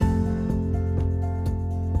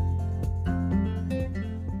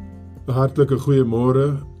Hartlike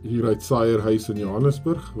goeiemôre hier uit Saierhuis in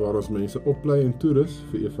Johannesburg, waar ons mense oplei en toerus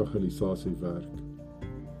vir evangelisasiewerk.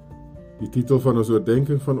 Die titel van ons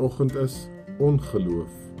oordeenking vanoggend is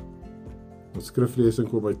Ongeloof. Ons skriflesing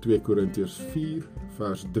kom uit 2 Korintiërs 4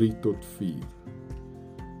 vers 3 tot 4.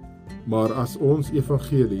 Maar as ons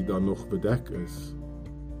evangelie dan nog bedek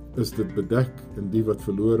is dit bedek in die wat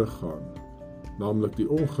verlore gaan, naamlik die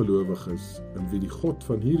ongelowiges, in wie die God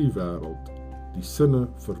van hierdie wêreld die sinne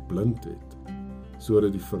verblind het,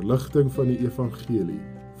 sodat die verligting van die evangelie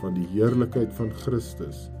van die heerlikheid van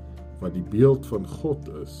Christus, wat die beeld van God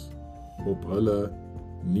is, op hulle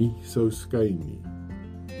nie sou skyn nie.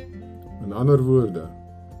 In ander woorde,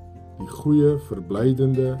 die goeie,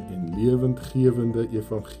 verblydende en lewendgewende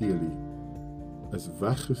evangelie is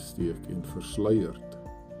weggesteek en versluierd.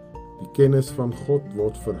 Die kennis van God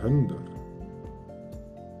word verhinder.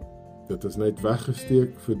 Dit is net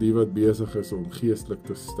weggesteek vir die wat besig is om geestelik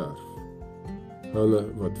te sterf. Hulle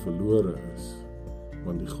wat verlore is,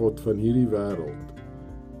 want die God van hierdie wêreld,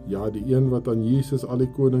 ja, die een wat aan Jesus al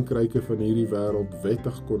die koninkryke van hierdie wêreld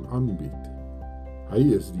wettig kon aanbied, hy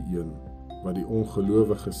is die een wat die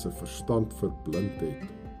ongelowiges se verstand verblind het,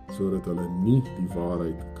 sodat hulle nie die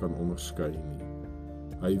waarheid kan onderskei nie.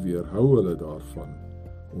 Hy weerhou hulle daarvan,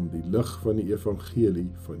 om die lig van die evangelie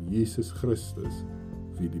van Jesus Christus,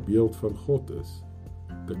 wie die beeld van God is,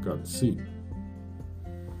 te kan sien.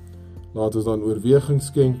 Laat ons dan oorweging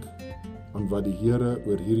skenk aan wat die Here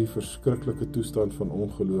oor hierdie verskriklike toestand van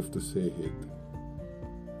ongeloof te sê het.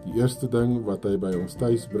 Die eerste ding wat hy by ons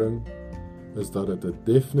tuis bring, is dat dit 'n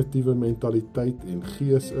definitiewe mentaliteit en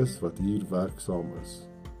gees is wat hier werksaam is.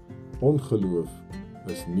 Ongeloof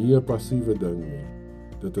is nie 'n passiewe ding nie,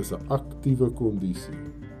 dit is 'n aktiewe kondisie.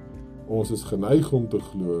 Ons is geneig om te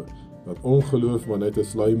glo dat ongeloof maar net 'n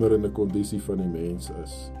sluimerende kondisie van die mens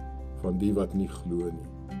is, van die wat nie glo nie.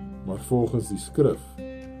 Maar volgens die skrif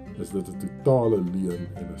is dit 'n totale leuen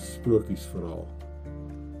en 'n sprokiesverhaal.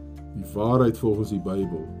 Die waarheid volgens die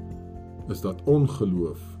Bybel is dat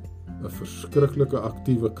ongeloof 'n verskriklike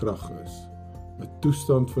aktiewe krag is, 'n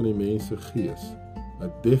toestand van die mens se gees,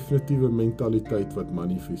 'n definitiewe mentaliteit wat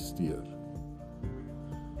manifesteer.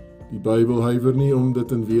 Die Bybel huiwer nie om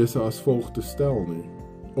dit in wese as volg te stel nie.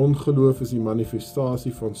 Ongeloof is die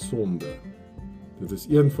manifestasie van sonde. Dit is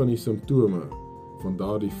een van die simptome van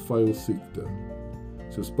daardie vuil siekte,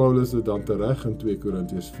 soos Paulus dit dan tereg in 2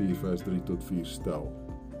 Korintiërs 4 vers 3 tot 4 stel.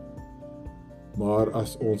 Maar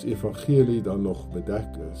as ons evangelie dan nog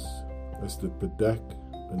bedek is dit bedek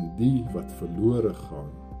in die wat verlore gaan,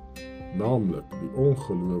 naamlik die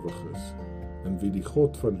ongelowiges, in wie die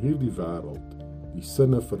God van hierdie wêreld die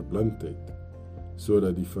sinne verblind het,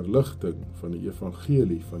 sodat die verligting van die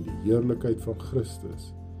evangelie van die heerlikheid van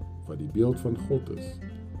Christus, wat die beeld van God is,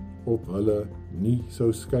 op hulle nie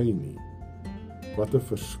sou skyn nie. Wat 'n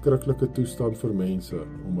verskriklike toestand vir mense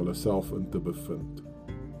om hulle self in te bevind.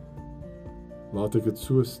 Laat ek dit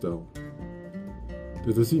so stel.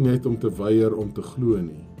 Dit is nie net om te weier om te glo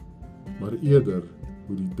nie, maar eerder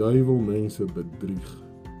hoe die duiwel mense bedrieg.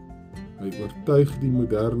 Hy oortuig die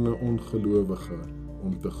moderne ongelowige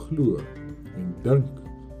om te glo en dink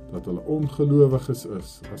dat hulle ongelowiges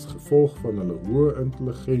is as gevolg van hulle hoë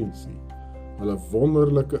intelligensie, hulle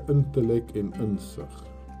wonderlike intellek en insig.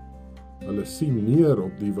 Hulle sien neer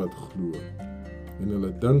op die wat glo en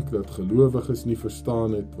hulle dink dat gelowiges nie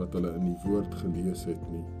verstaan het wat hulle in die woord gelees het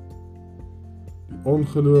nie. Die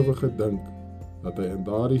ongelowige dink dat hy in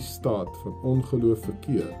daardie staat van ongeloof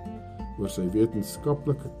verkeer oor sy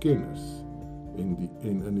wetenskaplike kennis en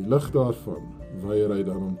in die lig daarvan weier hy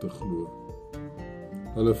dan om te glo.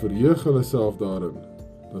 Hulle verheug hulle self daarin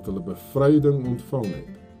dat hulle bevryding ontvang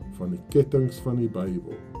het van die kettinge van die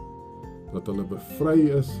Bybel, dat hulle bevry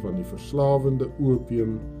is van die verslawende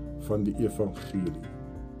opium van die evangelie.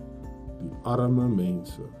 Die arme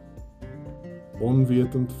mense,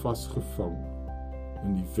 onwetend vasgevang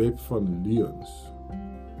in die web van leuns,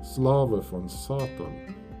 slawe van Satan,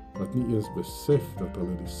 wat nie eens besef dat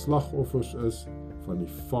hulle die slagoffers is van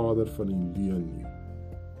die vader van die leuen nie.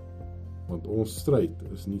 Want ons stryd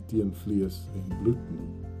is nie teen vlees en bloed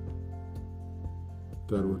nie.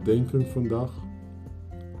 Ter oordeenking vandag,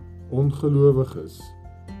 ongelowiges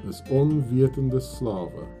is onwetende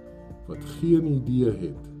slawe wat geen idee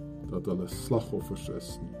het dat hulle slagoffers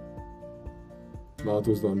is nie. Laat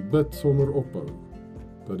ons dan bid sonder ophou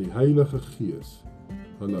dat die Heilige Gees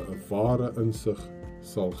hulle 'n ware insig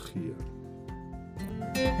sal gee.